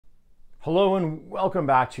Hello and welcome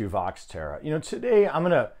back to Vox Terra. Today I'm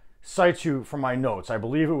going to cite you from my notes. I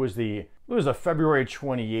believe it was the February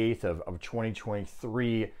 28th of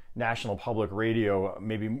 2023 National Public Radio,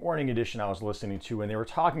 maybe morning edition I was listening to, and they were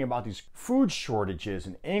talking about these food shortages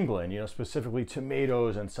in England, specifically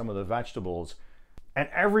tomatoes and some of the vegetables. And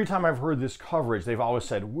every time I've heard this coverage, they've always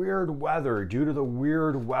said weird weather, due to the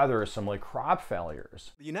weird weather, some crop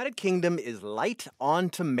failures. The United Kingdom is light on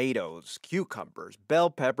tomatoes, cucumbers, bell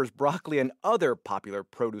peppers, broccoli, and other popular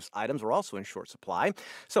produce items are also in short supply.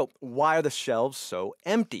 So why are the shelves so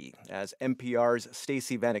empty? As NPR's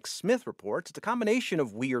Stacey Vanek Smith reports, it's a combination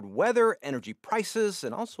of weird weather, energy prices,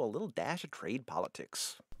 and also a little dash of trade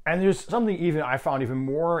politics. And there's something I found even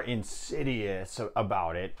more insidious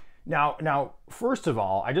about it. Now, first of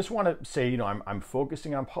all, I just want to say, I'm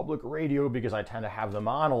focusing on public radio because I tend to have them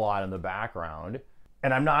on a lot in the background.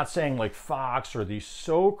 And I'm not saying Fox or these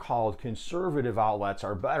so-called conservative outlets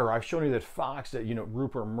are better. I've shown you that Fox, that,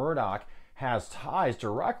 Rupert Murdoch has ties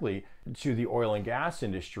directly to the oil and gas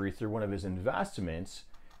industry through one of his investments.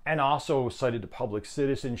 And also cited the Public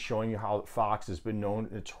Citizen, showing you how Fox has been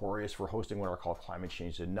notorious for hosting what are called climate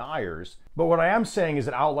change deniers. But what I am saying is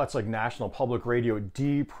that outlets like National Public Radio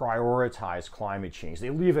deprioritize climate change. They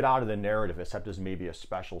leave it out of the narrative, except as maybe a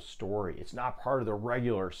special story. It's not part of the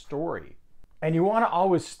regular story. And you want to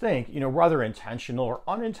always think, whether intentional or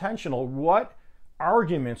unintentional, what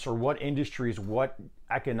arguments or what industries, what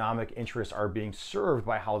economic interests are being served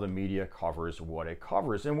by how the media covers what it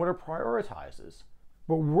covers and what it prioritizes.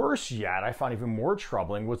 But worse yet, I found even more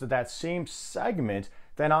troubling, was that same segment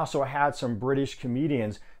then also had some British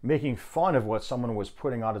comedians making fun of what someone was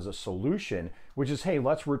putting out as a solution, which is, hey,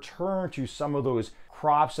 let's return to some of those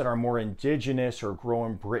crops that are more indigenous or grow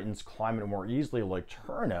in Britain's climate more easily, like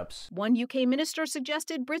turnips. One UK minister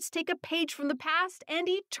suggested Brits take a page from the past and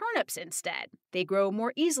eat turnips instead. They grow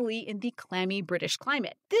more easily in the clammy British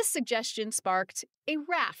climate. This suggestion sparked a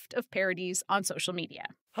raft of parodies on social media.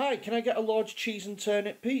 Hi, can I get a large cheese and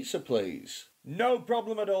turnip pizza, please? No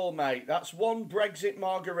problem at all, mate. That's one Brexit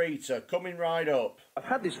margarita coming right up. I've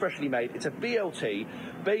had this freshly made. It's a BLT,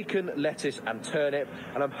 bacon, lettuce and turnip,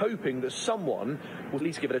 and I'm hoping that someone will at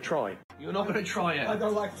least give it a try. You're not going to try it? I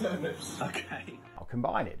don't like turnips. Okay. I'll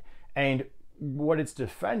combine it. And what it's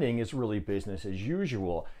defending is really business as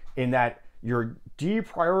usual, in that you're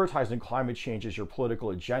deprioritizing climate change as your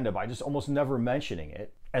political agenda by just almost never mentioning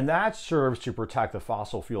it. And that serves to protect the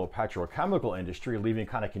fossil fuel petrochemical industry, leaving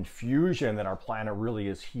kind of confusion that our planet really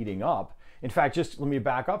is heating up. In fact, just let me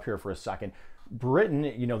back up here for a second. Britain,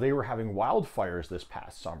 they were having wildfires this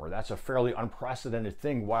past summer. That's a fairly unprecedented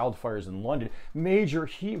thing, wildfires in London, major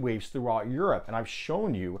heat waves throughout Europe. And I've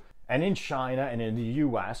shown you, and in China and in the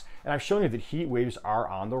US, and I've shown you that heat waves are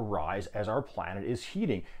on the rise as our planet is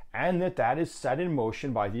heating, and that is set in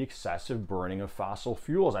motion by the excessive burning of fossil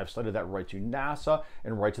fuels. I've cited that right to NASA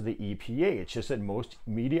and right to the EPA. It's just that most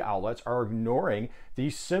media outlets are ignoring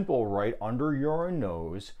these simple, right under your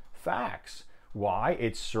nose facts. Why?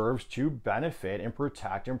 It serves to benefit and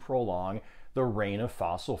protect and prolong the reign of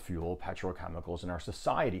fossil fuel petrochemicals in our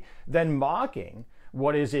society. Then mocking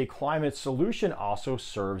what is a climate solution also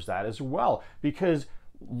serves that as well, because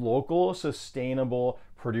local, sustainable,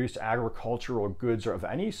 produced agricultural goods of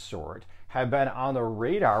any sort have been on the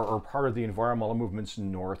radar or part of the environmental movement's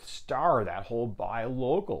North Star, that whole buy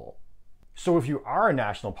local. So if you are a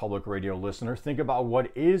National Public Radio listener, think about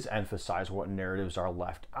what is emphasized, what narratives are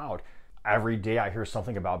left out. Every day I hear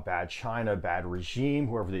something about bad China, bad regime,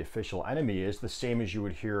 whoever the official enemy is, the same as you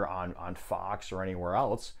would hear on Fox or anywhere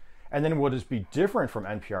else. And then what is be different from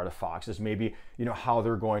NPR to Fox is maybe, how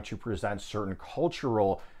they're going to present certain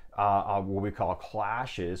cultural, what we call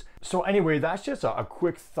clashes. So anyway, that's just a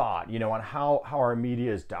quick thought, on how our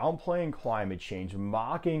media is downplaying climate change,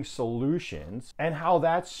 mocking solutions, and how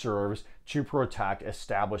that serves to protect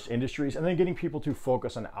established industries, and then getting people to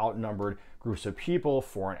focus on outnumbered groups of people,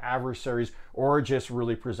 foreign adversaries, or just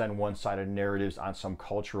really present one-sided narratives on some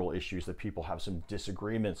cultural issues that people have some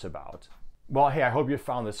disagreements about. Well, hey, I hope you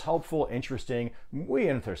found this helpful, interesting, muy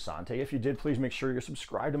interesante. If you did, please make sure you're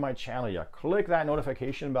subscribed to my channel. You click that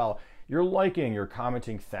notification bell. You're liking, you're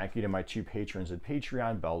commenting. Thank you to my two patrons at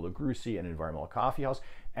Patreon, Bella LaGrucci and Environmental Coffee House.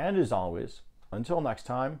 And as always, until next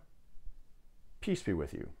time, peace be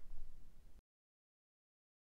with you.